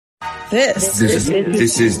This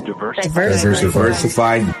is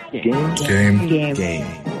Diversified Game.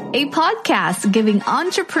 A podcast giving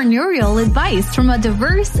entrepreneurial advice from a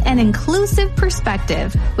diverse and inclusive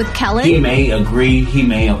perspective with Kellen. He may agree, he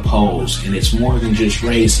may oppose, and it's more than just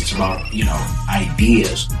race, it's about,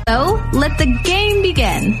 ideas. So, let the game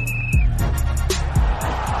begin.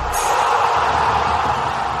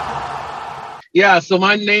 Yeah, so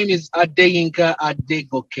my name is Adeyinka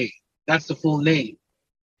Adegoke. That's the full name.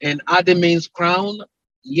 And Ade means crown,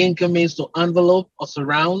 Yinka means to envelope or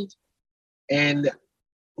surround, and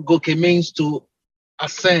Goke means to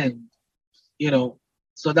ascend,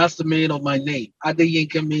 So that's the meaning of my name.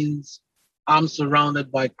 Adeyinka means I'm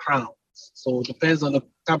surrounded by crowns. So it depends on the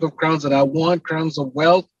type of crowns that I want, crowns of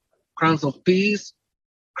wealth, crowns of peace,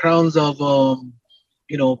 crowns of,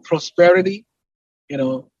 prosperity,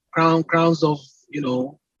 crowns of,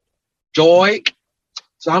 joy.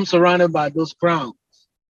 So I'm surrounded by those crowns.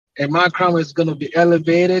 And my crown is going to be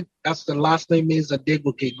elevated. That's the last name means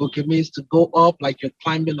Adegoke. Goke means to go up like you're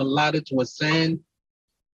climbing a ladder to ascend,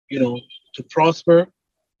 to prosper.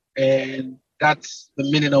 And that's the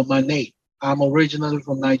meaning of my name. I'm originally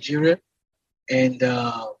from Nigeria. And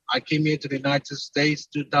I came here to the United States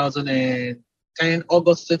 2010,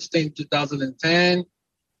 August 16, 2010,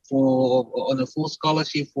 on a full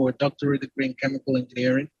scholarship for a doctorate degree in chemical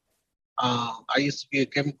engineering. I used to be a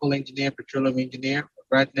chemical engineer, petroleum engineer.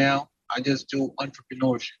 Right now, I just do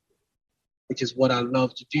entrepreneurship, which is what I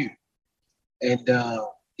love to do. And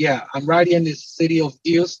I'm right here in the city of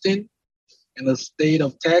Houston, in the state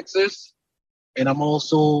of Texas. And I'm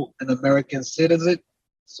also an American citizen,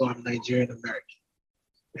 so I'm Nigerian American.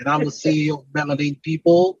 And I'm the CEO of Melanin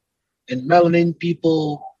People. And Melanin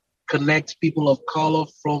People connect people of color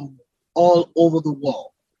from all over the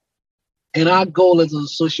world. And our goal is on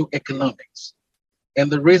social economics. And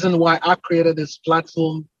the reason why I created this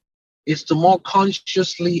platform is to more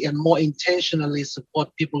consciously and more intentionally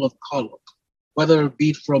support people of color, whether it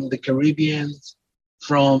be from the Caribbean,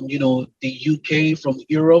 from, the UK, from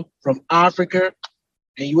Europe, from Africa.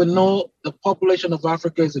 And you will know the population of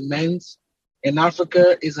Africa is immense, and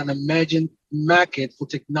Africa is an emerging market for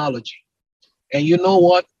technology. And you know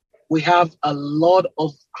what? We have a lot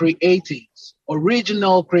of creatives,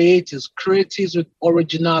 original creatives with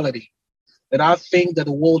originality, that I think that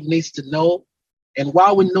the world needs to know. And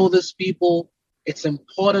while we know these people, it's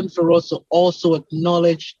important for us to also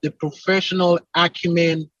acknowledge the professional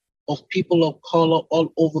acumen of people of color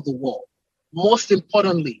all over the world. Most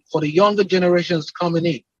importantly, for the younger generations coming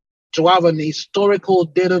in, to have an historical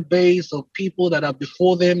database of people that are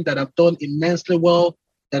before them, that have done immensely well,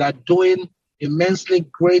 that are doing immensely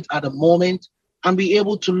great at the moment, and be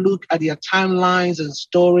able to look at their timelines and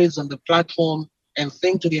stories on the platform and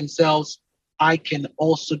think to themselves, I can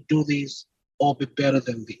also do this or be better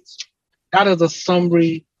than this. That is a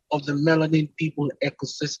summary of the Melanin People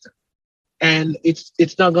ecosystem. And it's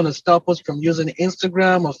not going to stop us from using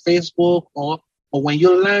Instagram or Facebook, but when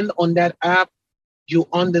you land on that app, you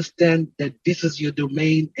understand that this is your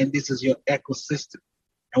domain and this is your ecosystem.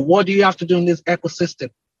 And what do you have to do in this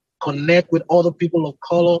ecosystem? Connect with other people of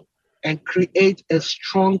color and create a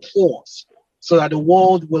strong force so that the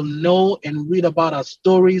world will know and read about our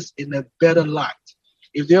stories in a better light.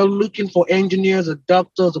 If they're looking for engineers or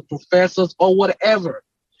doctors or professors or whatever,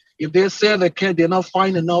 if they say they're not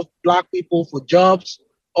finding enough Black people for jobs,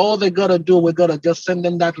 all they got to do, we got to just send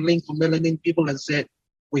them that link for Melanin People and say,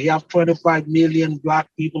 we have 25 million Black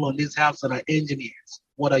people on this house that are engineers.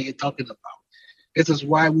 What are you talking about? This is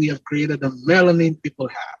why we have created the Melanin People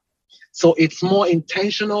Hub. So it's more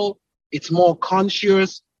intentional, it's more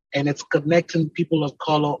conscious, and it's connecting people of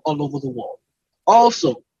color all over the world.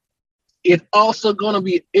 Also, it's also going to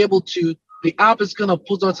be able to, the app is going to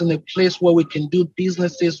put us in a place where we can do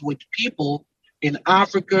businesses with people in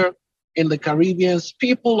Africa, in the Caribbean,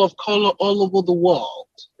 people of color all over the world.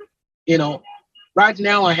 Right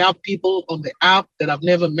now I have people on the app that I've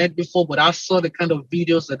never met before, but I saw the kind of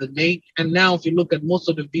videos that they make. And now if you look at most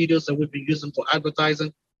of the videos that we've been using for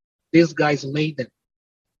advertising, these guys made them.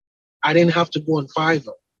 I didn't have to go on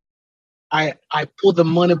Fiverr. I put the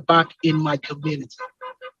money back in my community.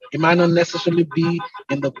 It might not necessarily be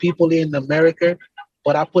in the people here in America,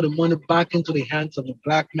 but I put the money back into the hands of the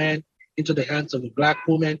Black man, into the hands of the Black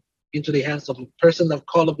woman, into the hands of the person of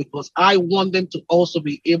color, because I want them to also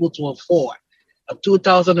be able to afford a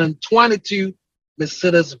 2022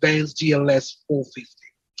 Mercedes-Benz GLS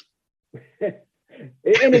 450.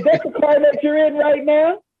 And is that the car that you're in right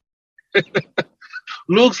now?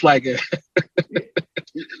 Looks like it.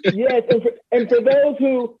 Yes, and for those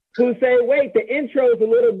who who say, wait, the intro is a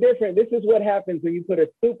little different. This is what happens when you put a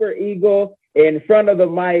super ego in front of the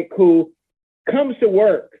mic who comes to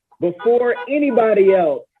work before anybody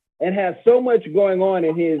else and has so much going on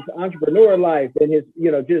in his entrepreneur life and his,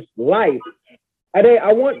 just life.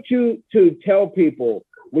 I want you to tell people,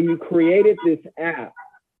 when you created this app,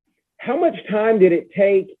 how much time did it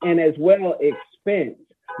take, and as well expense?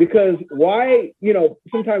 Because why,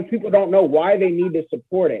 sometimes people don't know why they need to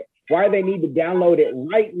support it, why they need to download it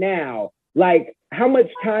right now. Like, how much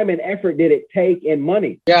time and effort did it take and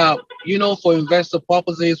money? Yeah, for investor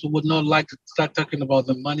purposes, we would not like to start talking about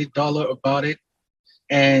the money dollar about it.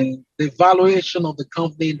 And the valuation of the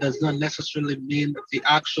company does not necessarily mean the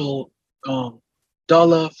actual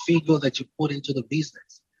dollar figure that you put into the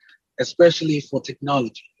business, especially for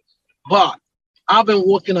technology. But I've been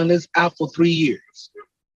working on this app for 3 years.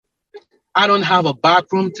 I don't have a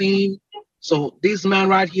backroom team. So this man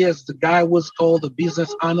right here is the guy who's called the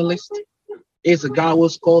business analyst. Is a guy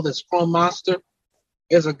who's called the scrum master.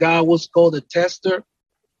 Is a guy who's called the tester.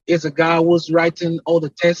 Is a guy who's writing all the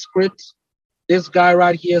test scripts. This guy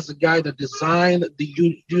right here is the guy that designed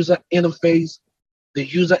the user interface, the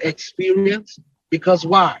user experience. Because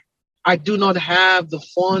why? I do not have the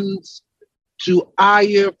funds to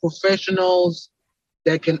hire professionals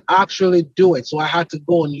that can actually do it. So I had to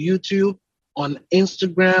go on YouTube, on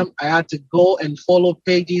Instagram. I had to go and follow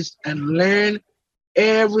pages and learn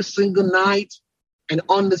every single night and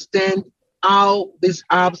understand how these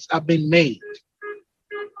apps have been made.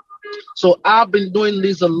 So I've been doing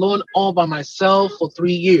this alone all by myself for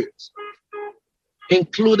 3 years,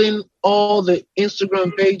 including all the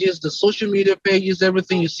Instagram pages, the social media pages,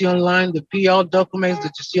 everything you see online, the PR documents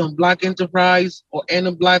that you see on Black Enterprise or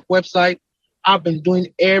any Black website. I've been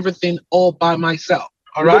doing everything all by myself.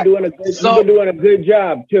 All right. You've been doing a good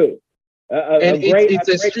job too. Thank you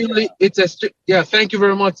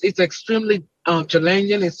very much. It's extremely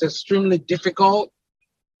challenging. It's extremely difficult.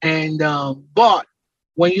 And but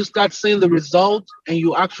when you start seeing the result and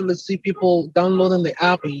you actually see people downloading the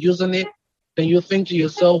app and using it, then you think to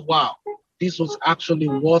yourself, wow, this was actually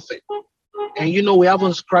worth it. And we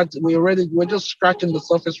haven't scratched, we're just scratching the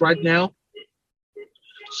surface right now.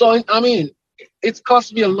 So, I mean, it's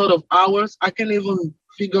cost me a lot of hours. I can't even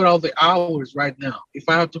figure out the hours right now. If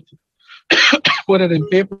I have to put it in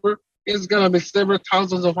paper, it's going to be several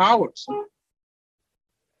thousands of hours.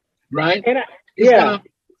 Right? It's going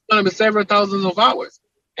to be several thousands of hours.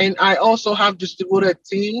 And I also have distributed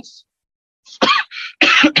teams.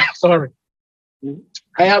 Sorry.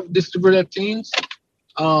 I have distributed teams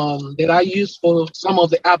that I use for some of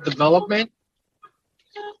the app development.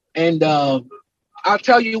 And I'll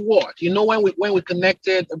tell you what, when we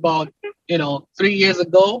connected about, 3 years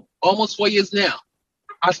ago, almost 4 years now,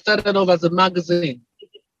 I started off as a magazine,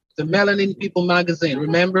 the Melanin People magazine,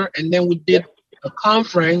 remember? And then we did a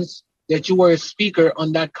conference that you were a speaker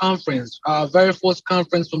on that conference, our very first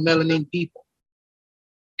conference for Melanin People.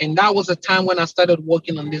 And that was a time when I started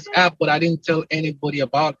working on this app, but I didn't tell anybody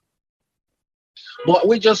about it. But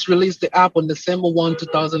we just released the app on December 1,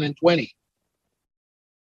 2020.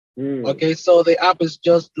 Okay, so the app is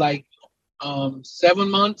just like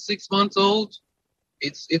 6 months old.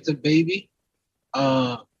 It's a baby.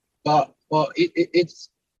 But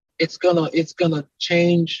it's gonna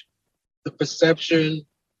change the perception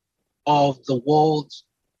of the world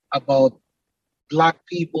about Black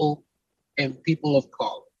people and people of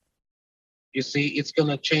color. You see, it's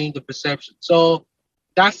gonna change the perception. So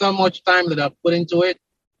that's how much time that I put into it.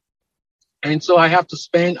 And so I have to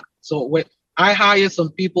spend. So I hire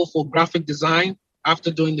some people for graphic design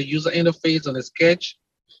after doing the user interface and the sketch.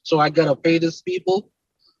 So I gotta pay these people.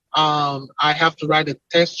 I have to write the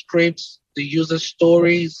test scripts, the user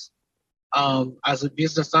stories. As a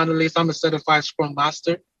business analyst, I'm a certified Scrum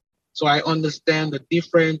Master. So I understand the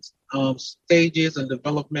different stages and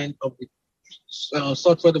development of the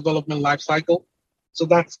software development lifecycle. So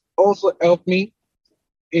that's also helped me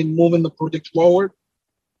in moving the project forward.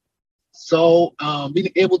 So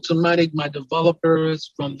being able to manage my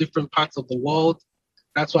developers from different parts of the world.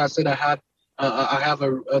 That's why I said I have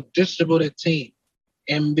a distributed team.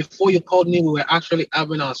 And before you called me, we were actually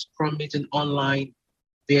having our Scrum meeting online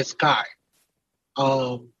via Skype,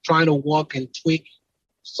 trying to work and tweak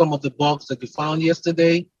some of the bugs that we found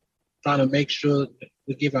yesterday, trying to make sure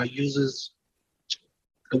we give our users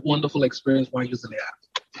a wonderful experience while using the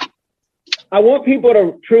app. I want people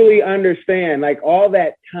to truly understand, like, all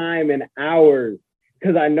that time and hours,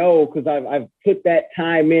 because I've put that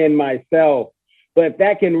time in myself. But if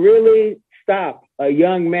that can really stop a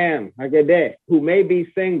young man like that who may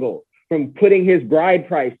be single from putting his bride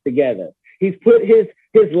price together, he's put his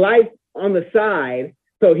life on the side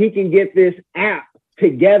so he can get this app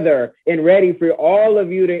together and ready for all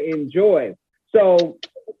of you to enjoy. So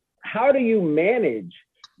how do you manage,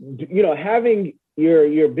 having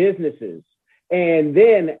your businesses and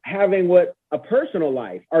then having a personal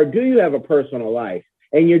life? Or do you have a personal life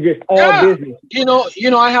and you're just all business?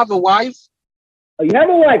 I have a wife. Oh, you have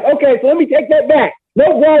a wife. Okay, so let me take that back.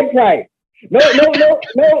 No bride price. No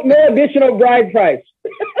additional bride price.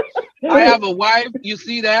 I have a wife. You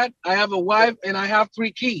see that? I have a wife and I have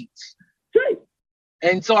 3 kids. Right.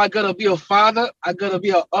 And so I gotta be a father. I gotta be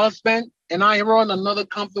a husband, and I run another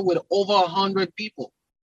company with over 100 people.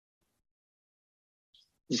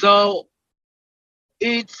 So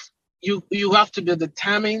it's you have to be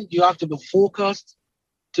determined. You have to be focused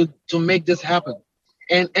to make this happen.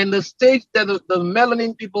 And the stage that the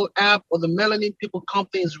Melanin People app or the Melanin People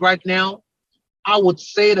company is right now, I would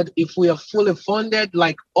say that if we are fully funded,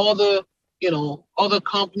 like other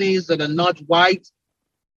companies that are not white,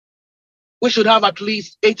 we should have at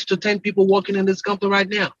least 8 to 10 people working in this company right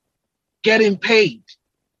now, getting paid.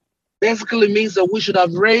 Basically means that we should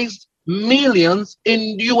have raised millions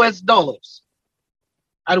in US dollars.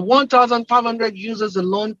 At 1,500 users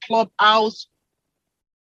alone, Clubhouse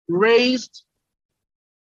raised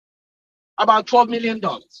about $12 million.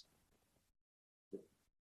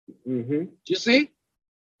 Mm-hmm. You see?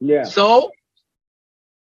 Yeah. So,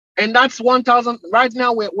 and that's 1,000. Right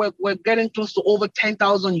now, we're getting close to over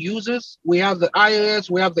 10,000 users. We have the iOS,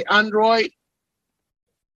 we have the Android,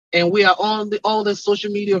 and we are on all the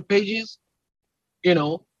social media pages,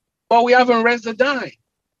 but we haven't raised a dime.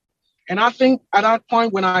 And I think at that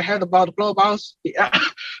point, when I heard about Clubhouse, they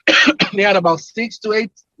had about 6 to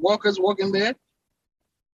 8 workers working there.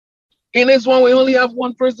 In this one, we only have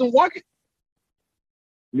 1 person working.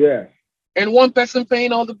 Yeah. And 1 person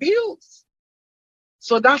paying all the bills.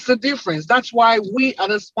 So that's the difference. That's why we at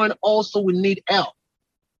this point also we need help.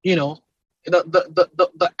 The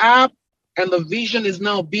app and the vision is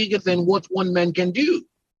now bigger than what one man can do.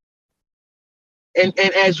 And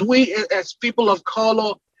as we as people of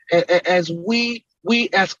color, as we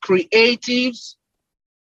as creatives,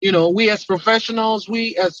 we as professionals,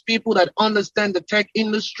 we as people that understand the tech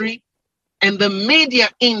industry and the media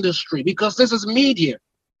industry, because this is media.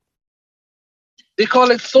 They call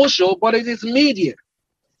it social, but it is media.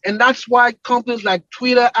 And that's why companies like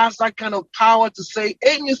Twitter has that kind of power to say,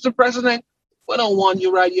 hey, Mr. President, we don't want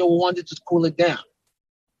you right here. We want you to cool it down.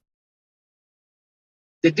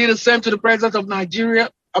 They did the same to the president of Nigeria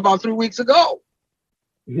about 3 weeks ago.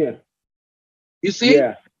 Yeah. You see?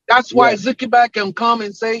 Yeah. That's why Zuckerberg can come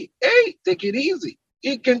and say, hey, take it easy.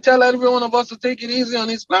 He can tell every one of us to take it easy on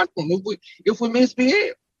his platform if we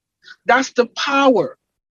misbehave. That's the power.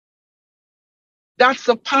 That's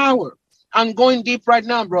the power. I'm going deep right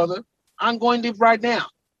now, brother. I'm going deep right now.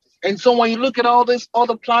 And so when you look at all these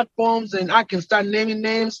other platforms, and I can start naming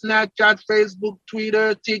names, Snapchat, Facebook,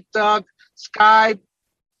 Twitter, TikTok, Skype.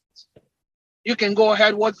 You can go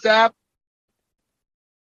ahead, WhatsApp.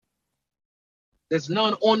 There's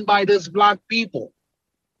none owned by these Black people.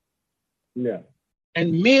 Yeah.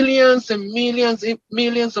 And millions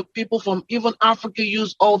of people from even Africa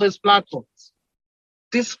use all these platforms.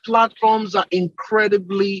 These platforms are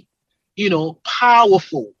incredibly,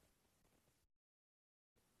 powerful.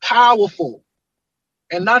 Powerful.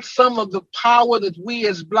 And that's some of the power that we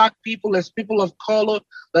as Black people, as people of color,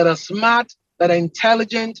 that are smart, that are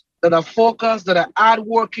intelligent, that are focused, that are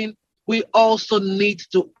hardworking, we also need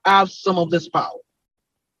to have some of this power.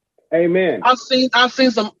 Amen. I've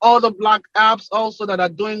seen some other Black apps also that are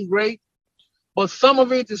doing great, but some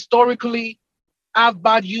of it historically have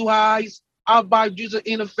bad UIs, have bad user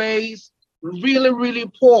interface, really,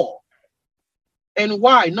 really poor. And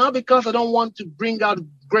why? Not because I don't want to bring out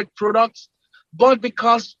great products, but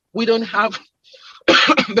because we don't have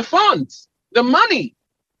the funds, the money.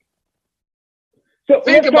 So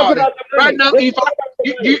think about it. Right now,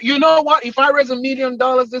 if you know what? If I raise $1 million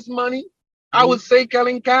this money, I would say,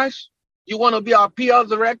 Kellen Cash, you want to be our PR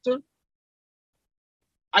director?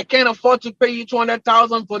 I can't afford to pay you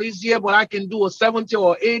 $200,000 for this year, but I can do a 70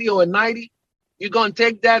 or 80 or a 90. You're going to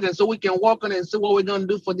take that, and so we can work on it and see what we're going to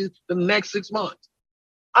do for the next 6 months.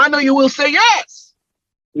 I know you will say yes.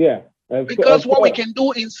 Yeah. Because what we can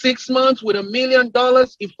do in 6 months with $1 million,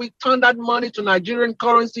 if we turn that money to Nigerian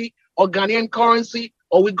currency or Ghanaian currency,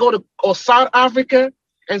 or we go to South Africa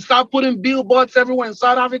and start putting billboards everywhere in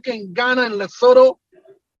South Africa, in Ghana, in Lesotho,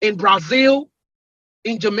 in Brazil,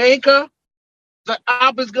 in Jamaica, the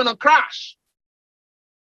app is going to crash.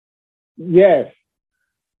 Yes.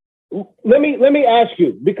 Let me ask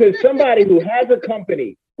you, because somebody who has a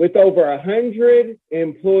company with over 100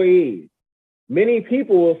 employees, many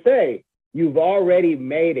people will say, you've already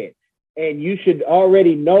made it, and you should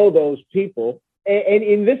already know those people.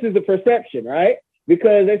 And this is the perception, right?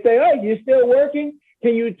 Because they say, oh, you're still working?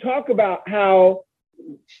 Can you talk about how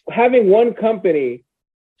having one company,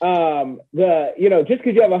 just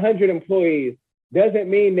because you have 100 employees doesn't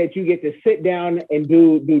mean that you get to sit down and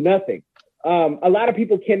do nothing. A lot of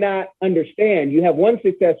people cannot understand. You have one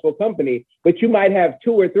successful company, but you might have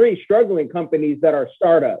 2 or 3 struggling companies that are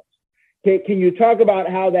startups. Can you talk about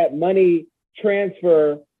how that money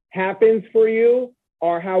transfer happens for you,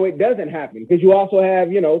 or how it doesn't happen? Because you also have,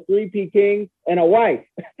 3 Pekings and a wife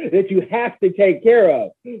that you have to take care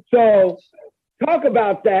of. So talk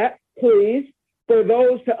about that, please, for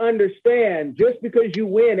those to understand. Just because you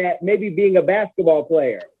win at maybe being a basketball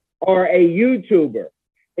player or a YouTuber,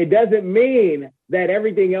 it doesn't mean that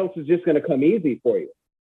everything else is just going to come easy for you.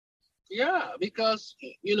 Yeah, because,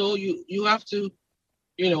 you have to,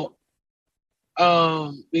 be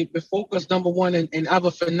focused, number one, and have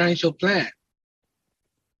a financial plan.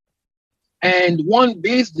 And one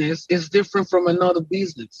business is different from another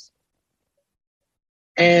business.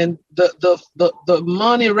 And the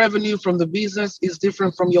money revenue from the business is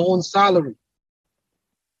different from your own salary.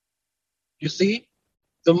 You see,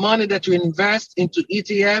 the money that you invest into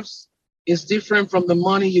ETFs is different from the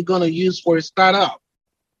money you're going to use for a startup.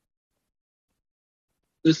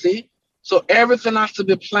 You see, so everything has to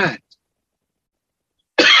be planned.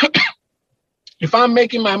 If I'm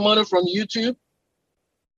making my money from YouTube,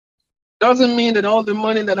 doesn't mean that all the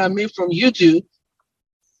money that I make from YouTube,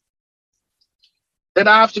 that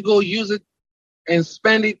I have to go use it and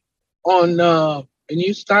spend it on a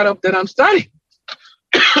new startup that I'm starting.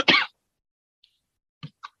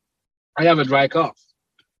 I have a dry cough.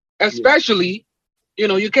 Especially,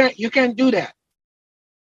 you can't do that.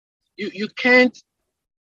 You can't.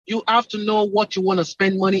 You have to know what you want to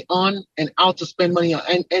spend money on and how to spend money on.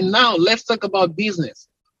 And now let's talk about business.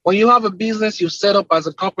 When you have a business you set up as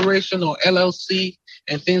a corporation or LLC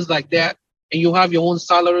and things like that, and you have your own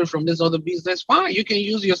salary from this other business, fine. You can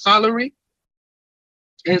use your salary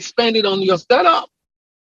and spend it on your startup.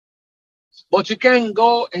 But you can't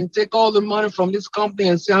go and take all the money from this company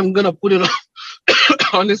and say, I'm going to put it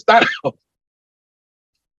on this startup.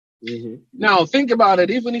 Mm-hmm. Now, think about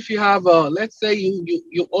it. Even if you have, let's say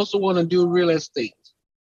you also want to do real estate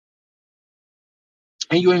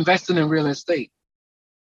and you're investing in real estate,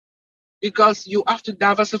 because you have to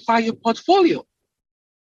diversify your portfolio.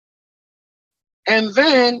 And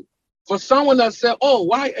then for someone that said, oh,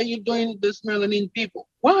 why are you doing this melanin people?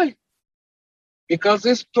 Why? Because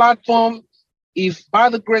this platform, if by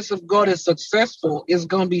the grace of God is successful, is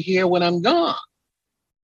going to be here when I'm gone.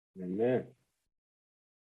 Amen.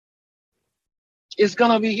 It's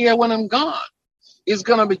going to be here when I'm gone. It's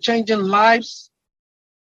going to be changing lives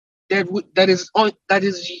that is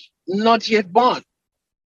not yet born.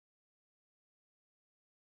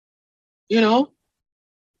 The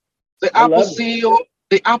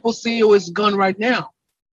Apple CEO is gone right now.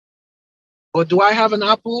 But do I have an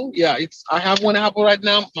Apple? Yeah, I have one Apple right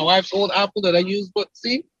now. My wife's old Apple that I use, but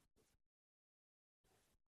see?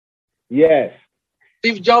 Yes.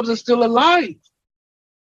 Steve Jobs is still alive.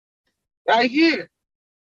 Right here.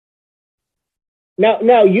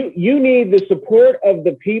 Now you need the support of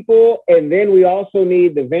the people, and then we also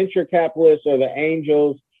need the venture capitalists or the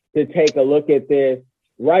angels to take a look at this.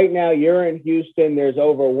 Right now, you're in Houston. There's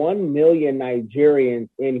over 1 million Nigerians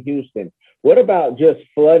in Houston. What about just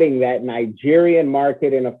flooding that Nigerian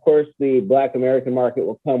market? And of course, the Black American market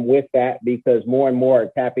will come with that, because more and more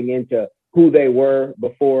are tapping into who they were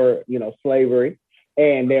before, slavery,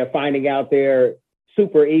 and they're finding out their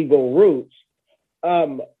super ego roots.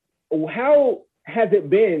 How has it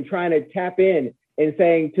been trying to tap in and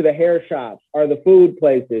saying to the hair shops or the food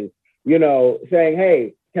places, saying,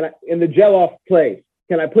 hey, can I, in the Jell-off place,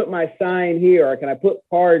 can I put my sign here, or can I put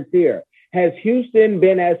cards here? Has Houston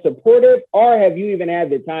been as supportive, or have you even had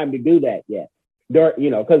the time to do that yet?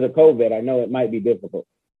 Because of COVID, I know it might be difficult.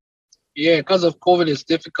 Yeah, because of COVID, it's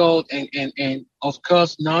difficult, and of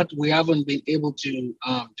course not. We haven't been able to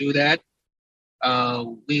do that.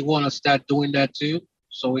 We want to start doing that too,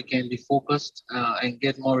 so we can be focused and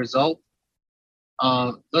get more results.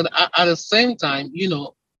 But at the same time,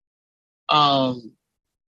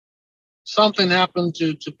 something happened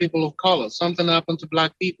to people of color. Something happened to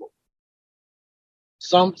Black people.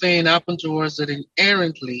 Something happened to us that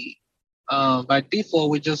inherently, by default,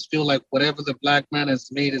 we just feel like whatever the Black man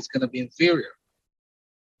has made is going to be inferior.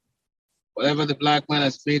 Whatever the Black man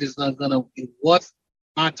has made is not going to be worth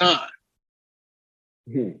my time.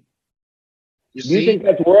 Do you think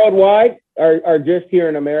that's worldwide, or just here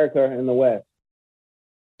in America in the West?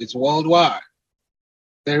 It's worldwide.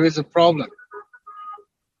 there is a problem.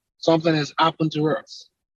 Something has happened to us.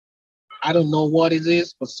 I don't know what it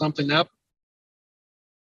is, but something happened.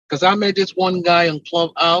 Because I met this one guy on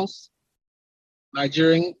Clubhouse,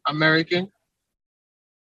 Nigerian American.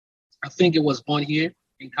 I think it was born here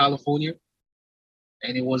in California.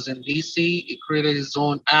 And it was in DC. He created his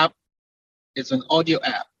own app. It's an audio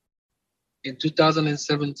app in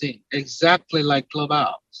 2017, exactly like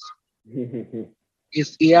Clubhouse.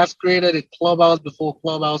 He has created a Clubhouse before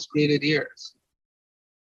Clubhouse created his.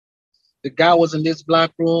 The guy was in this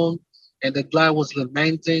black room, and the guy was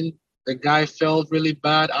lamenting. The guy felt really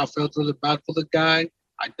bad. I felt really bad for the guy.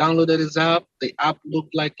 I downloaded his app. The app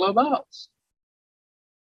looked like Clubhouse.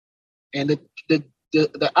 And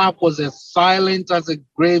the app was as silent as a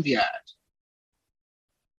graveyard.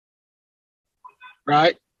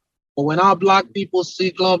 Right? But when our black people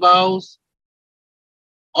see Clubhouse,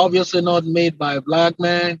 obviously not made by a black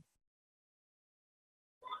man,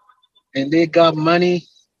 and they got money,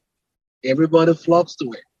 everybody flocks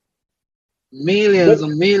to it. Millions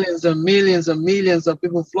and millions and millions and millions of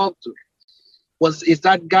people flock to it. Is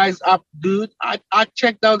that guy's app good? I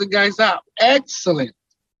checked out the guy's app. Excellent.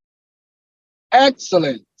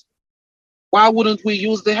 Excellent. Why wouldn't we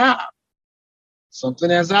use the app? Something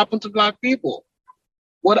has happened to black people.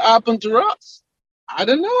 What happened to us? I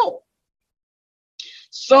don't know.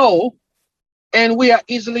 So, and we are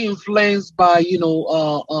easily influenced by,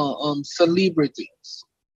 celebrities.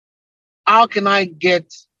 How can I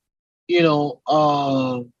get,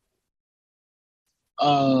 how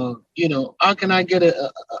can I get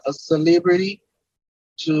a celebrity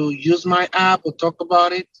to use my app or talk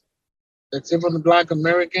about it? That's even a black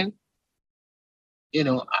American.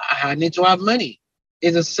 I need to have money.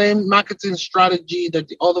 It's the same marketing strategy that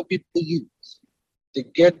the other people use. They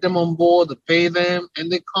get them on board, they pay them,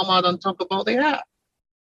 and they come out and talk about the app.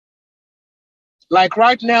 Like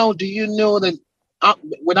right now, do you know that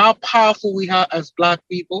with how powerful we are as black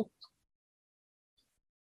people?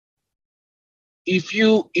 If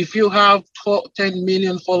you have 10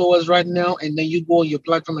 million followers right now, and then you go on your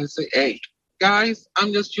platform and say, hey, guys,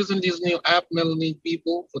 I'm just using this new app, Melanin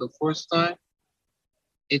People, for the first time.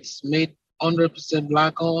 It's made 100%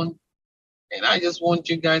 black on, and I just want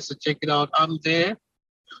you guys to check it out. I'm there.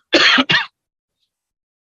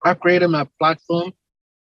 I created my platform,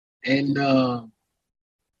 and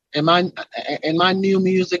my new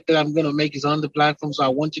music that I'm gonna make is on the platform. So I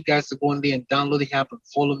want you guys to go in there and download the app and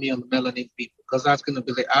follow me on the Melanin People, because that's gonna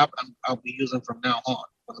be the app I'll be using from now on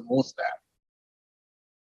for the most part.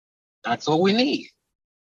 That's all we need.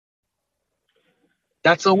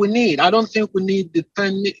 That's all we need. I don't think we need the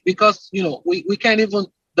 10 because, we can't even,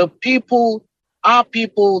 our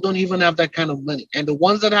people don't even have that kind of money. And the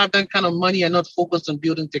ones that have that kind of money are not focused on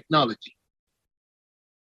building technology.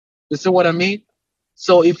 You see what I mean?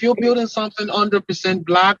 So if you're building something 100%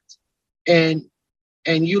 black and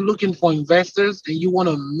you're looking for investors and you want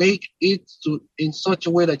to make it in such a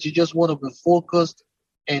way that you just want to be focused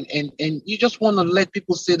and you just want to let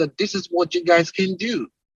people say that this is what you guys can do.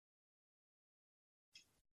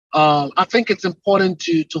 I think it's important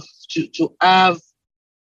to have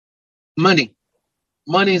money.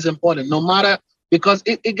 Money is important, no matter, because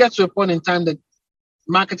it gets to a point in time that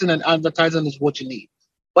marketing and advertising is what you need.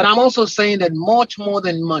 But I'm also saying that much more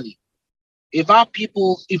than money, if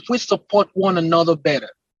we support one another better,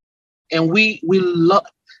 and we love,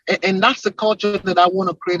 and that's the culture that I want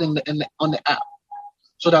to create on the app,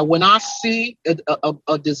 so that when I see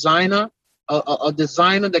a designer, a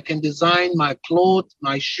designer that can design my clothes,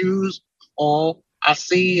 my shoes, or I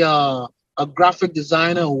see a graphic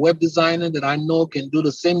designer, a web designer that I know can do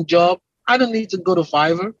the same job, I don't need to go to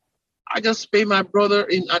Fiverr. I just pay my brother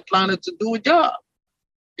in Atlanta to do a job.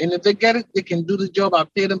 And if they get it, they can do the job. I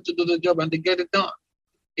pay them to do the job and they get it done.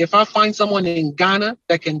 If I find someone in Ghana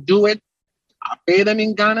that can do it, I pay them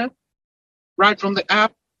in Ghana right from the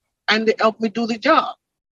app and they help me do the job.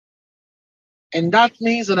 And that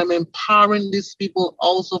means that I'm empowering these people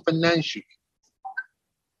also financially.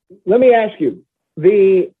 Let me ask you,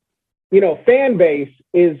 the fan base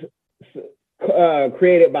is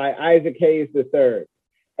created by Isaac Hayes III.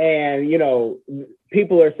 And,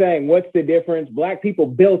 people are saying, what's the difference? Black people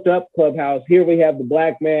built up Clubhouse. Here we have the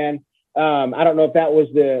black man. I don't know if that was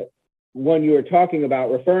the one you were talking about,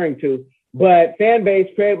 referring to, but fan base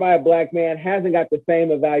created by a black man hasn't got the same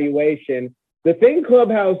evaluation. The thing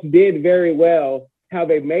Clubhouse did very well, how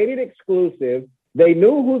they made it exclusive. They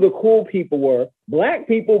knew who the cool people were. Black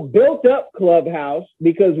people built up Clubhouse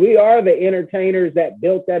because we are the entertainers that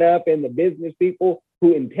built that up, and the business people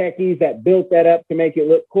and techies that built that up to make it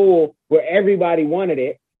look cool, where everybody wanted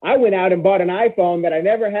it. I went out and bought an iPhone that I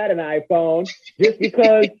never had an iPhone just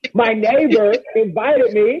because my neighbor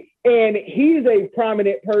invited me, and he's a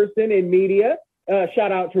prominent person in media.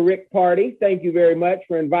 Shout out to Rick Party. Thank you very much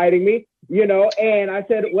for inviting me. And I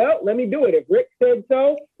said, well, let me do it. If Rick said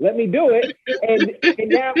so, let me do it.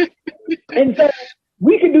 And so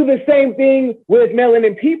we can do the same thing with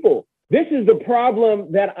melanin people. This is the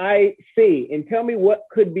problem that I see. And tell me what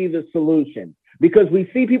could be the solution. Because we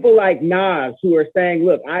see people like Nas who are saying,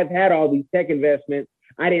 look, I've had all these tech investments.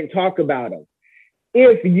 I didn't talk about them.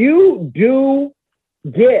 If you do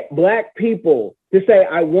get Black people to say,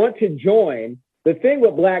 I want to join, the thing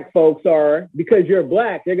with Black folks are, because you're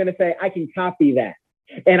Black, they're going to say, I can copy that.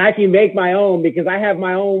 And I can make my own because I have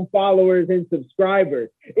my own followers and subscribers.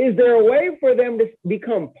 Is there a way for them to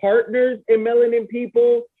become partners in Melanin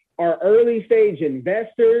People or early stage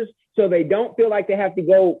investors so they don't feel like they have to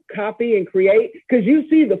go copy and create? Because you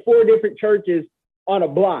see the 4 different churches on a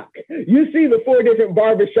block. You see the 4 different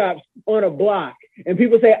barbershops on a block. And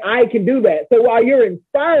people say, I can do that. So while you're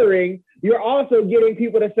inspiring, you're also getting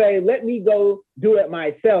people to say, let me go do it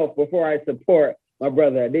myself before I support my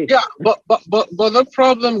brother Adisha. Yeah, but the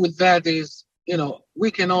problem with that is,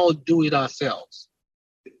 we can all do it ourselves,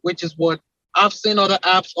 which is what I've seen other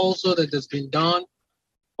apps also that has been done.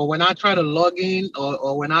 But when I try to log in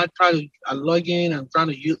or when I try to log in and trying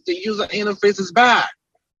to use the user interface is bad.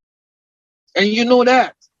 And you know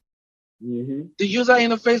that. Mm-hmm. The user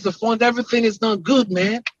interface, the font, everything is not good,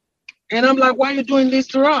 man. And I'm like, why are you doing this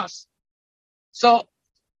to us? So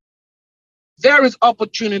there is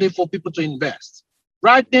opportunity for people to invest.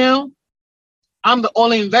 Right now, I'm the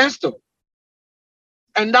only investor.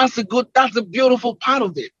 And that's the beautiful part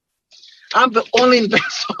of it. I'm the only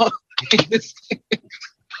investor in this thing.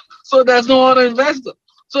 So there's no other investor.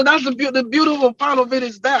 So that's the beautiful part of it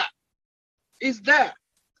is that. It's that.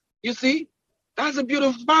 You see? That's the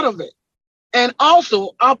beautiful part of it. And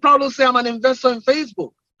also, I'll probably say I'm an investor in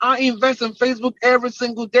Facebook. I invest in Facebook every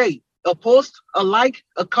single day. A post, a like,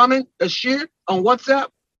 a comment, a share on WhatsApp.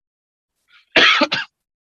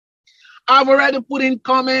 I've already put in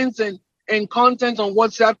comments and content on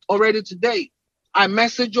WhatsApp already today. I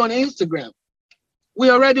message you on Instagram. We've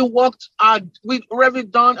already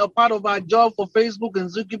done a part of our job for Facebook and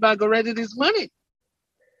Zuckerberg already this morning.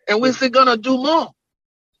 And we're still gonna do more.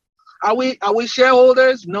 Are we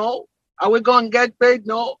shareholders? No. Are we gonna get paid?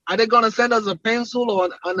 No. Are they gonna send us a pencil or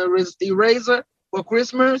an eraser for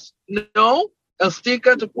Christmas? No. A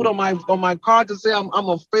sticker to put on my card to say I'm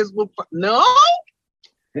a Facebook. No.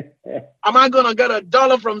 Am I gonna get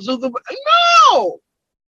 $1 from Zuckerberg? No.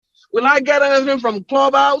 Will I get anything from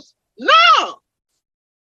Clubhouse? No.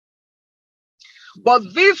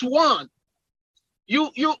 But this one, you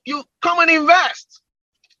come and invest.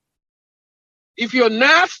 If you're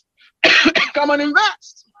Nas, come and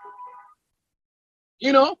invest.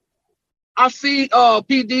 I see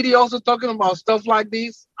P. Diddy also talking about stuff like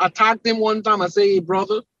this. I tagged him one time. I say, hey,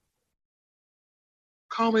 brother,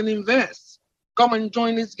 come and invest. Come and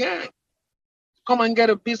join this gang. Come and get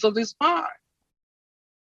a piece of this pie.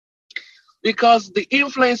 Because the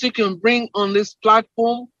influence you can bring on this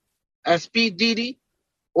platform as P. Diddy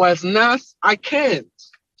or as Nas, I can't.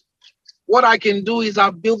 What I can do is I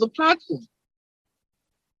build a platform.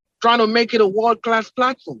 Trying to make it a world-class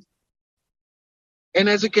platform. And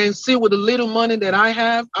as you can see, with the little money that I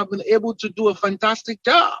have, I've been able to do a fantastic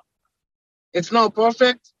job. It's not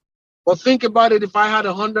perfect, but think about it. If I had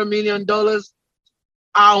 $100 million,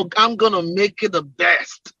 I'm going to make it the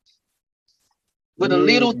best. With a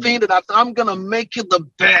little thing that I'm going to make it the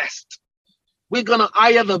best. We're going to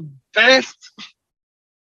hire the best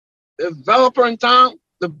developer in town,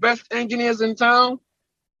 the best engineers in town,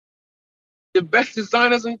 the best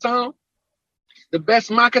designers in town, the best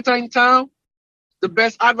marketer in town, the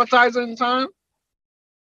best advertiser in town.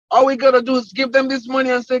 All we got to do is give them this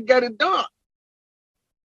money and say, get it done.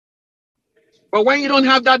 But when you don't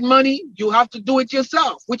have that money, you have to do it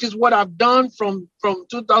yourself, which is what I've done from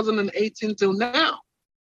 2018 till now.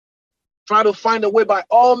 Try to find a way by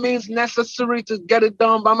all means necessary to get it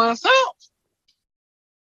done by myself.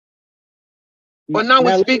 But now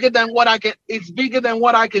it's bigger than what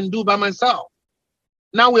I can do by myself.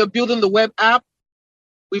 Now we're building the web app.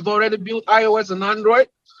 We've already built iOS and Android.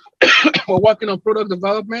 We're working on product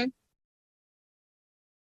development.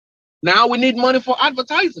 Now we need money for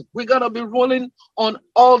advertising. We gotta be rolling on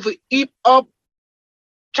all the hip-hop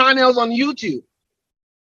channels on YouTube.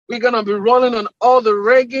 We're gonna be rolling on all the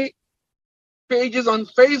reggae pages on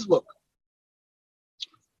Facebook.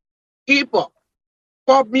 Hip-hop,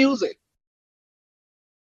 pop music,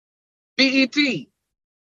 BET. We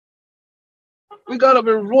gotta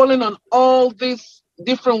be rolling on all these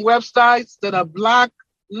different websites that are Black,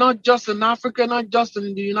 not just in Africa, not just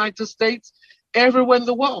in the United States, everywhere in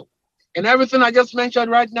the world. And everything I just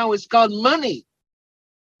mentioned right now is called money.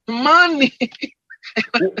 Money.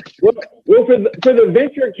 Well, for the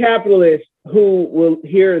venture capitalists who will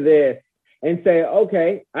hear this and say,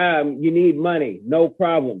 okay, you need money, no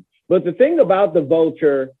problem. But the thing about the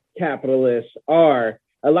vulture capitalists are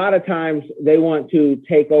a lot of times they want to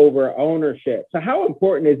take over ownership. So how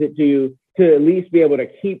important is it to you to at least be able to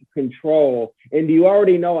keep control? And do you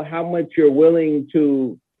already know how much you're willing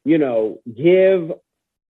to, give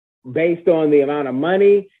based on the amount of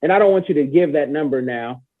money? And I don't want you to give that number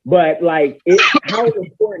now, but how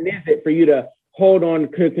important is it for you to hold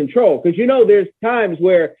on to control? Because, there's times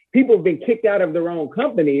where people have been kicked out of their own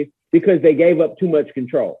companies because they gave up too much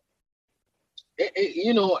control.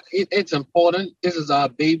 It's important. This is our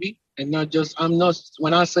baby, and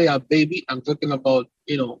when I say our baby, I'm talking about,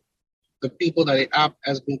 the people that the app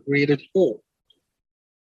has been created for.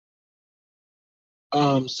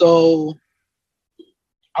 So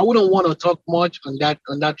I wouldn't want to talk much on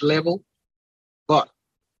that level, but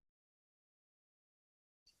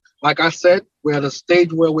like I said, we're at a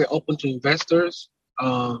stage where we're open to investors,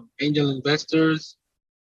 angel investors,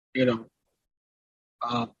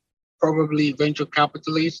 probably venture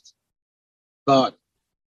capitalists, but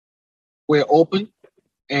we're open,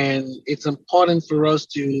 and it's important for us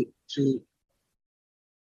to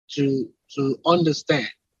understand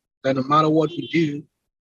that no matter what we do,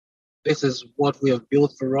 this is what we have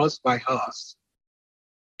built for us by us,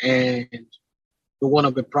 and we want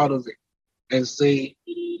to be proud of it and say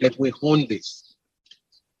that we own this.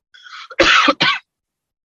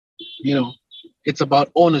 It's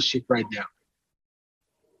about ownership right now.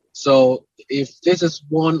 So if this is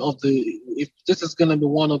going to be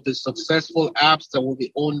one of the successful apps that will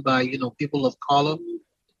be owned by, people of color,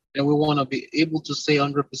 then we want to be able to say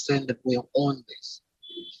 100% that we own this.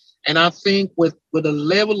 And I think with the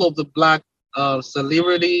level of the Black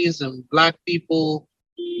celebrities and Black people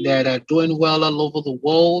that are doing well all over the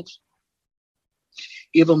world,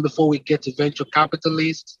 even before we get to venture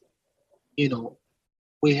capitalists,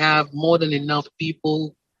 we have more than enough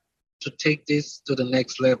people to take this to the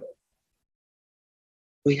next level.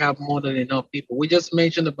 We have more than enough people. We just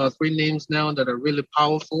mentioned about 3 names now that are really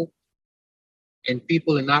powerful, and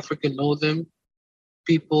people in Africa know them.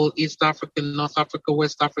 People East Africa, North Africa,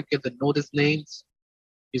 West Africa that know these names.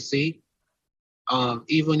 You see,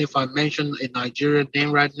 even if I mention a Nigerian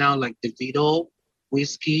name right now like Davido,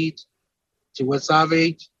 Wizkid, Tiwa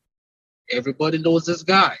Savage, everybody knows these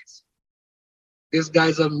guys. These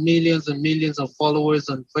guys have millions and millions of followers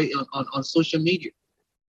on social media.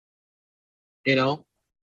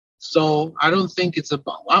 So I don't think it's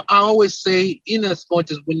about. I always say, in as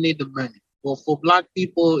much as we need the money, well, for Black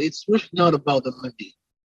people, it's really not about the money.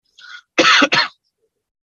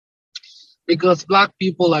 Because Black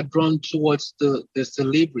people are drawn towards the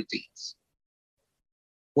celebrities.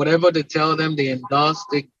 Whatever they tell them, they endorse,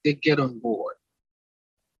 they get on board.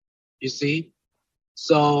 You see?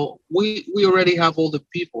 So we already have all the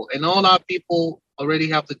people, and all our people already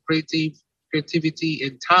have the creativity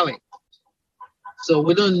and talent. So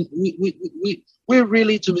we're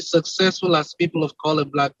really, to be successful as people of color,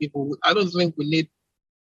 Black people, I don't think we need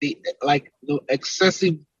the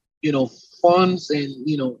excessive, funds and,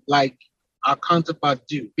 like our counterpart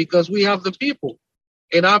do, because we have the people,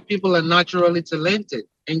 and our people are naturally talented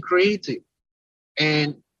and creative.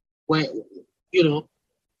 And when,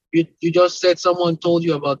 you just said someone told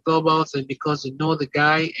you about Clubhouse, and because you know the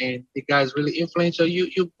guy and the guy is really influential,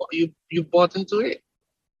 you bought into it.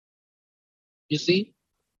 You see?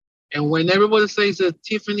 And when everybody says that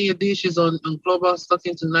Tiffany Haddish is on Clubhouse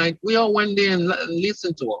talking tonight, we all went there and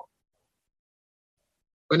listened to her.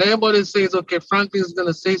 When everybody says, okay, Franklin is going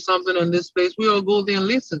to say something on this place, we all go there and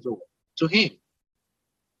listen to him.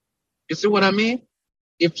 You see what I mean?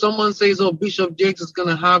 If someone says, oh, Bishop Jakes is going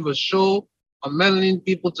to have a show on melanin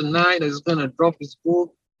people tonight that is going to drop his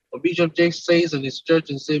book, or Bishop Jakes says in his church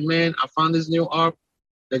and say, man, I found this new art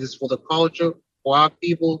that is for the culture, for our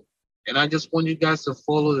people, and I just want you guys to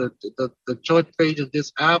follow the church page of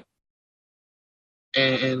this app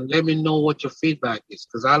and let me know what your feedback is,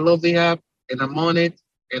 because I love the app and I'm on it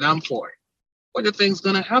and I'm for it. What do you think is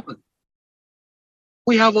going to happen?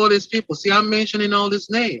 We have all these people. See, I'm mentioning all these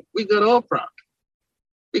names. We got Oprah.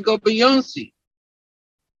 We got Beyonce.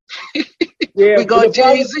 Yeah, we got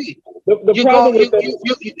Jay-Z.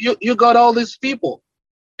 You got all these people.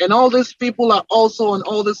 And all these people are also on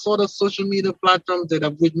all the sort of social media platforms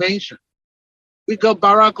that we've mentioned. We got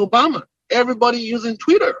Barack Obama. Everybody using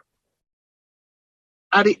Twitter.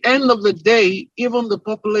 at the end of the day, even the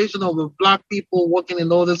population of the Black people working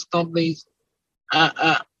in all these companies,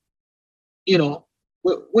 you know,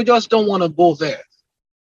 we just don't want to go there.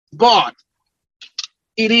 But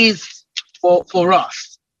it is for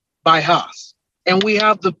us, by us, and we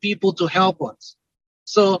have the people to help us.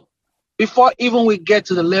 So before even we get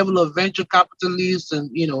to the level of venture capitalists and,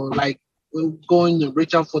 you know, like we're going to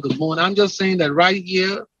reach out for the moon, I'm just saying that right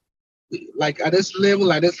here, like at this level,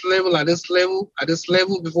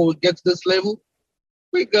 before we get to this level,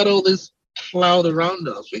 we got all this cloud around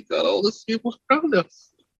us. We got all these people around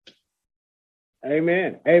us.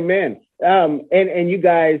 Amen. Amen. And you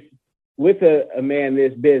guys, with a man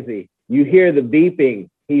this busy, you hear the beeping.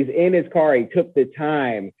 He's in his car. He took the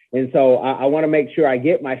time. And so I want to make sure I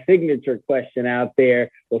get my signature question out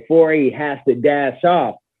there before he has to dash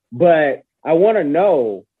off. But I want to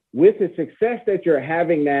know, with the success that you're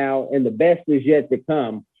having now and the best is yet to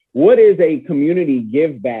come, what is a community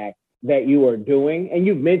give back that you are doing? And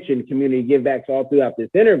you've mentioned community give backs all throughout this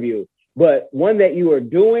interview, but one that you are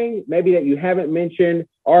doing, maybe that you haven't mentioned,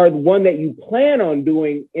 or one that you plan on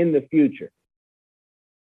doing in the future.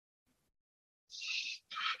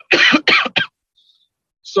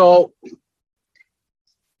 So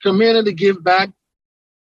community give back,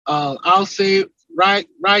 I'll say right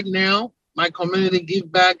now, my community give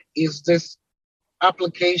back is this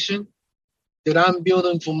application that I'm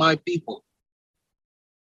building for my people.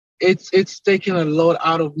 It's taking a lot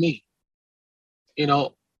out of me. You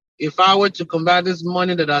know, if I were to convert this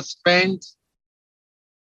money that I spent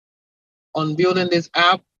on building this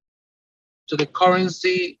app to the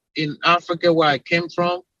currency in Africa where I came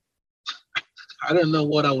from, I don't know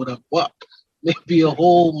what I would have bought. Maybe a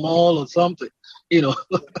whole mall or something. You know,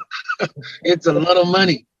 it's a lot of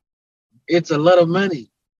money. It's a lot of money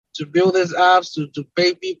to build these apps, to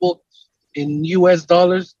pay people in US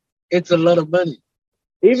dollars. It's a lot of money.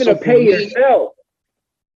 Even to pay yourself.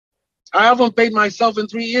 I haven't paid myself in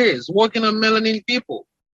 3 years working on melanin people.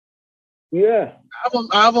 Yeah.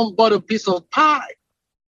 I haven't bought a piece of pie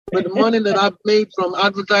with the money that I've made from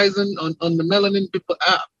advertising on the Melanin People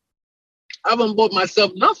app. I haven't bought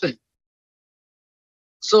myself nothing.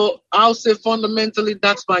 So I'll say fundamentally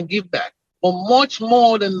that's my give back. But much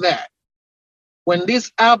more than that, when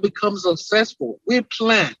this app becomes successful, we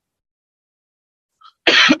plan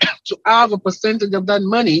to have a percentage of that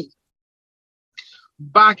money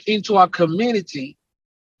back into our community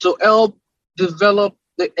to help develop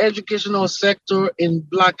the educational sector in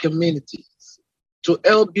Black communities, to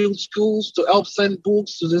help build schools, to help send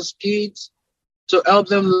books to these kids, to help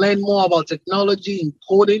them learn more about technology and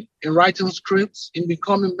coding and writing scripts and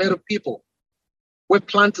becoming better people. We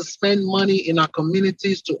plan to spend money in our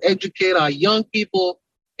communities to educate our young people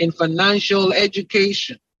in financial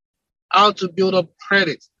education, how to build up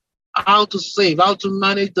credit, how to save, how to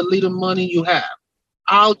manage the little money you have,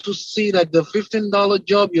 how to see that the $15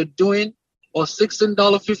 job you're doing or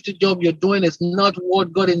 $16.50 job you're doing is not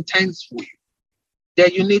what God intends for you.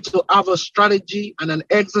 That you need to have a strategy and an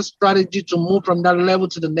exit strategy to move from that level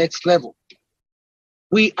to the next level.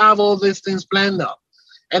 We have all these things planned out.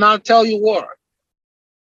 And I'll tell you what,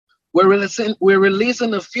 we're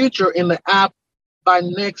releasing a feature in the app by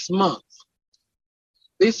next month.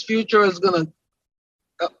 This feature is going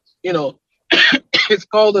to, it's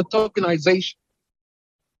called the tokenization.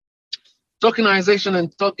 Tokenization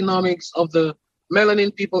and tokenomics of the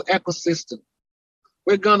Melanin People ecosystem.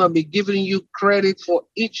 We're going to be giving you credit for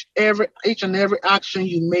each and every action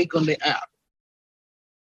you make on the app.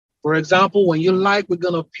 For example, when you like, we're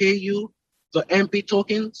going to pay you the MP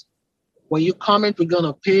tokens. When you comment, we're going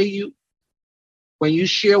to pay you. When you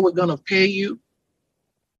share, we're going to pay you.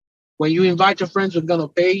 When you invite your friends, we're going to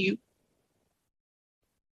pay you.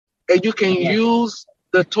 And you can use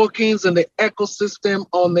the tokens and the ecosystem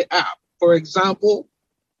on the app. For example,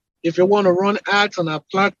 if you want to run ads on our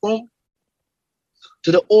platform,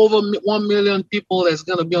 to the over 1 million people that's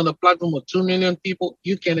going to be on the platform, or 2 million people,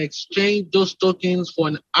 you can exchange those tokens for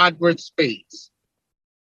an advert space.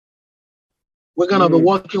 We're going to be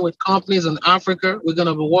working with companies in Africa. We're going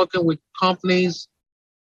to be working with companies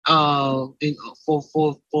for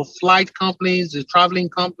flight companies, the traveling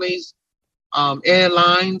companies,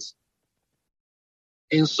 airlines,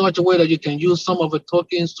 in such a way that you can use some of the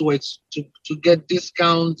tokens to get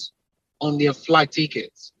discounts on their flight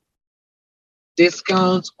tickets.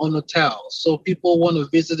 Discounts on hotels. So people want to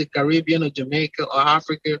visit the Caribbean or Jamaica or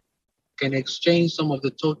Africa can exchange some of the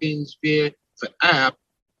tokens via the app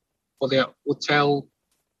for their hotel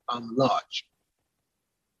lodge.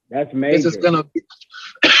 That's major. This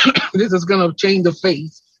is gonna change the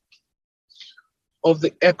face of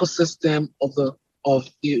the ecosystem of the of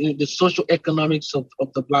the social economics of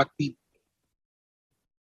the Black people.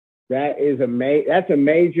 That is that's a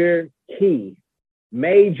major key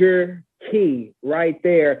right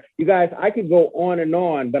there. You guys, I could go on and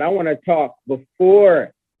on, but I want to talk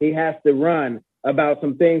before he has to run about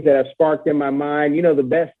some things that have sparked in my mind. You know, the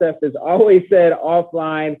best stuff is always said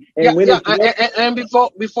offline. And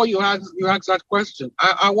before you ask that question,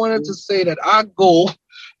 I wanted to say that our goal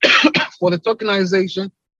for the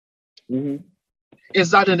tokenization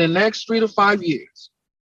is that in the next 3 to 5 years,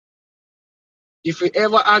 if you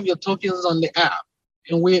ever have your tokens on the app,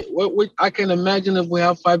 and I can imagine if we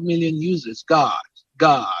have 5 million users, God,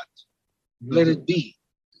 let it be.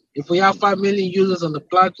 If we have 5 million users on the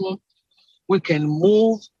platform, we can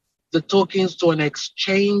move the tokens to an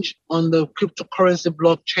exchange on the cryptocurrency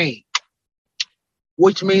blockchain,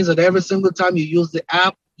 which means that every single time you use the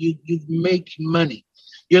app, you make money.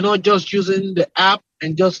 You're not just using the app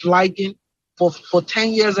and just liking. For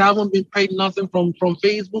 10 years, I haven't been paid nothing from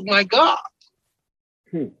Facebook. My God.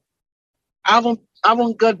 I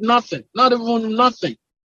haven't got nothing, not even nothing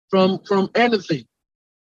from anything.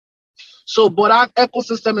 So, but our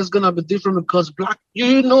ecosystem is gonna be different because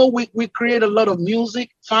we create a lot of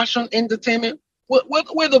music, fashion, entertainment.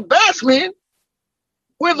 We're the best, man.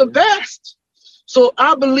 We're the best. So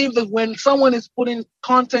I believe that when someone is putting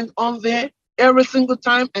content on there every single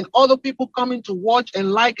time, and other people coming to watch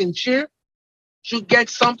and like and share, should get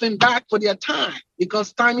something back for their time,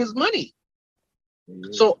 because time is money.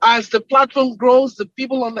 So as the platform grows, the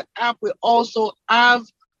people on the app will also have,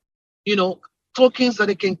 tokens that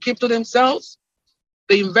they can keep to themselves.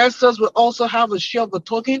 The investors will also have a share of the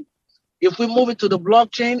token. If we move it to the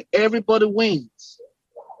blockchain, everybody wins.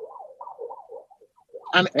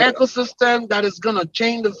 An ecosystem that is going to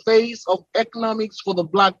change the face of economics for the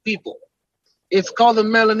Black people. It's called the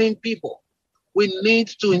melanin people. We need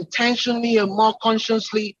to intentionally and more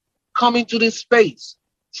consciously come into this space,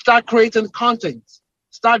 start creating content,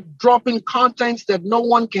 start dropping content that no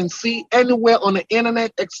one can see anywhere on the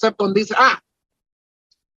internet except on this app.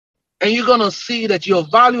 And you're going to see that your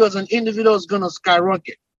value as an individual is going to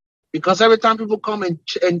skyrocket, because every time people come and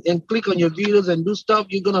click on your videos and do stuff,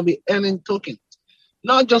 you're going to be earning tokens,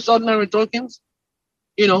 not just ordinary tokens.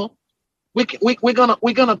 We're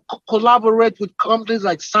gonna collaborate with companies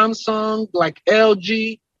like Samsung, like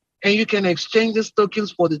LG, and you can exchange these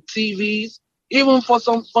tokens for the TVs, even for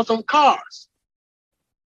some cars.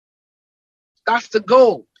 That's the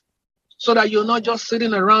goal, so that you're not just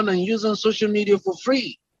sitting around and using social media for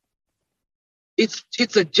free. It's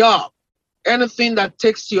a job. Anything that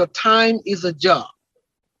takes your time is a job,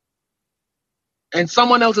 and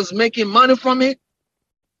someone else is making money from it,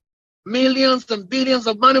 millions and billions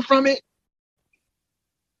of money from it.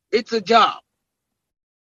 It's a job.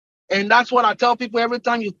 And that's what I tell people every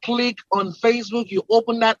time you click on Facebook, you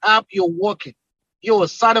open that app, you're working. You're a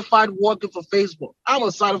certified worker for Facebook. I'm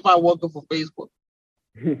a certified worker for Facebook.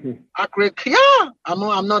 I'm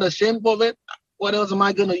not ashamed of it. What else am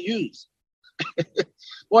I going to use?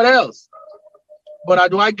 What else?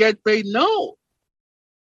 But do I get paid? No.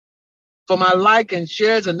 For my like and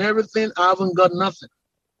shares and everything, I haven't got nothing.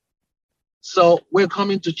 So we're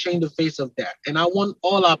coming to change the face of that. And I want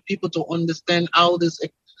all our people to understand how this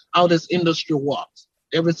industry works.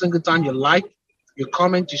 Every single time you like, you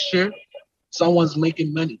comment, you share, someone's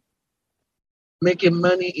making money. Making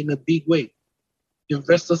money in a big way.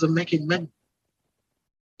 Investors are making money.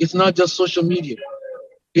 It's not just social media.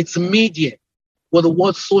 It's media with the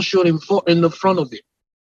word social in the front of it.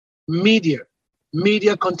 Media.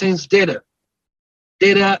 Media contains data.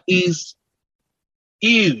 Data is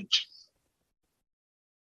huge.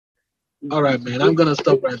 All right, man. I'm gonna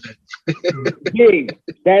stop right there.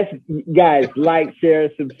 That's guys. Like,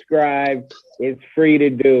 share, subscribe. It's free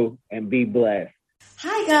to do, and be blessed.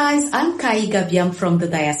 Hi guys, I'm Kai Gabiam from the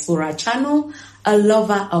Diaspora Channel, a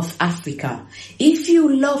lover of Africa. If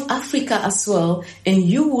you love Africa as well, and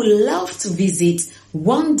you would love to visit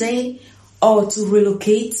one day or to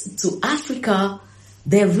relocate to Africa,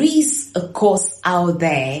 there is a course out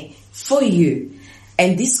there for you.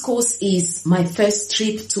 And this course is My First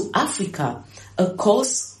Trip to Africa, a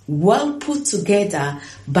course well put together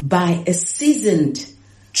by a seasoned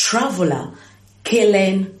traveler,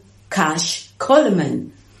 Kellen Cash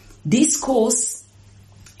Coleman. This course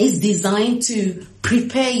is designed to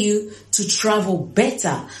prepare you to travel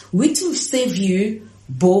better, which will save you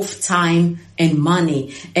both time and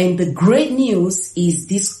money. And the great news is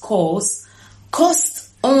this course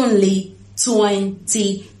costs only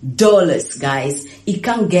 $20, guys. It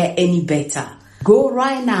can't get any better. Go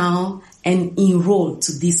right now and enroll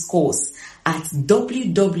to this course at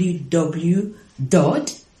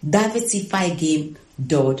www.kaygabiam.com.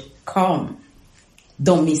 diversifygame.com.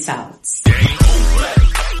 Don't miss out.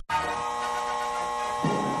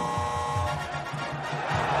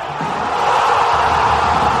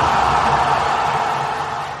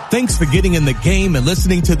 Thanks for getting in the game and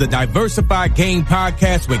listening to the Diversified Game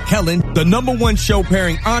Podcast with Kellen, the #1 show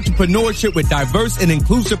pairing entrepreneurship with diverse and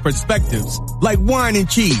inclusive perspectives like wine and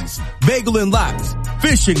cheese, bagel and lox,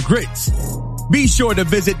 fish and grits. Be sure to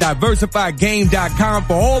visit diversifiedgame.com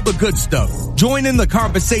for all the good stuff. Join in the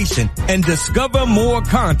conversation and discover more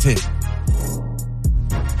content.